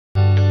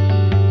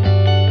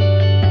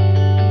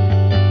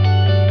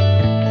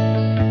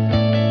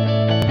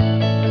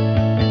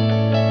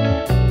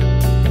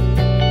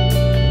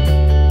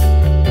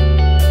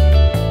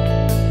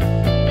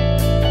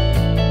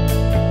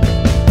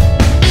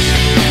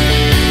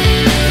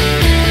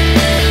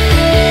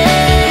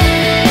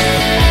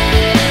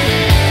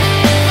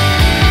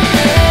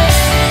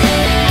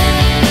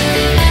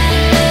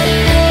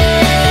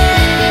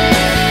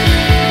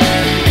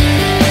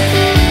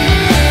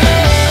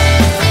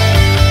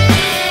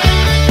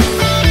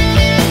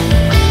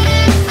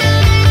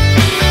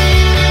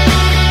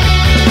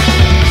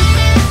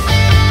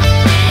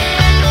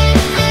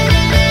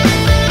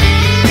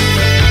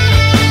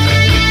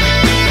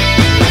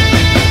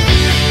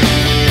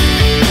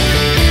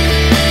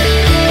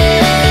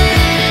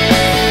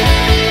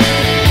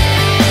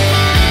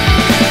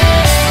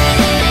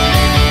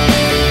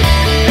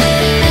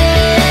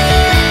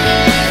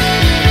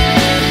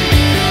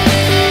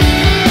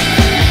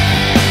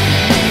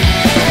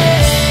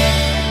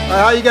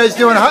how you guys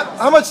doing?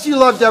 How much do you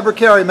love Deborah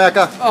Carey,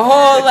 Mecca? A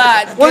whole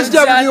lot. What does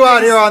Deborah do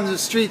out here on the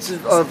streets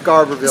of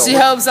Garberville? She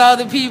helps all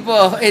the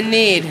people in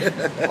need.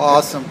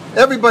 Awesome.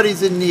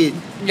 Everybody's in need.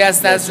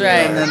 Yes, that's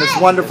right. And it's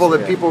wonderful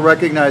that people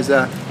recognize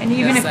that. And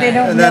even if they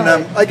don't and then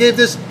I gave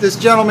this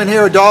gentleman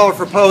here $1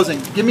 for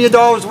posing. Give me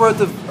 $1 worth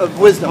of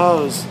wisdom.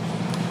 Pose.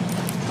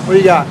 What do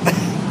you got?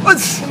 Come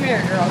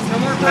here, girls. No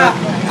more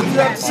popcorn. What do you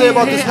have to say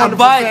about this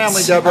wonderful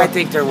family, Deborah? I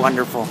think they're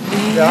wonderful.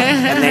 Yeah?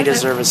 And they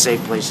deserve a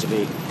safe place to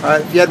be. All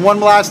right, if you had one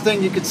last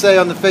thing you could say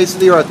on the face of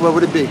the earth, what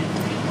would it be?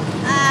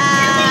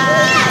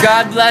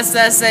 God bless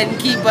us and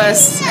keep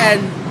us,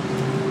 and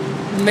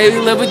may we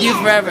live with you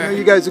forever.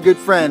 You guys are good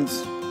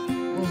friends.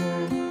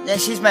 Yeah,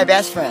 she's my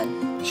best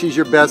friend. She's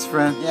your best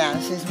friend? Yeah,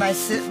 she's my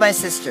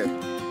sister.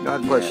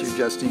 God bless you,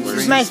 Justine.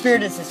 She's my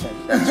spirited sister.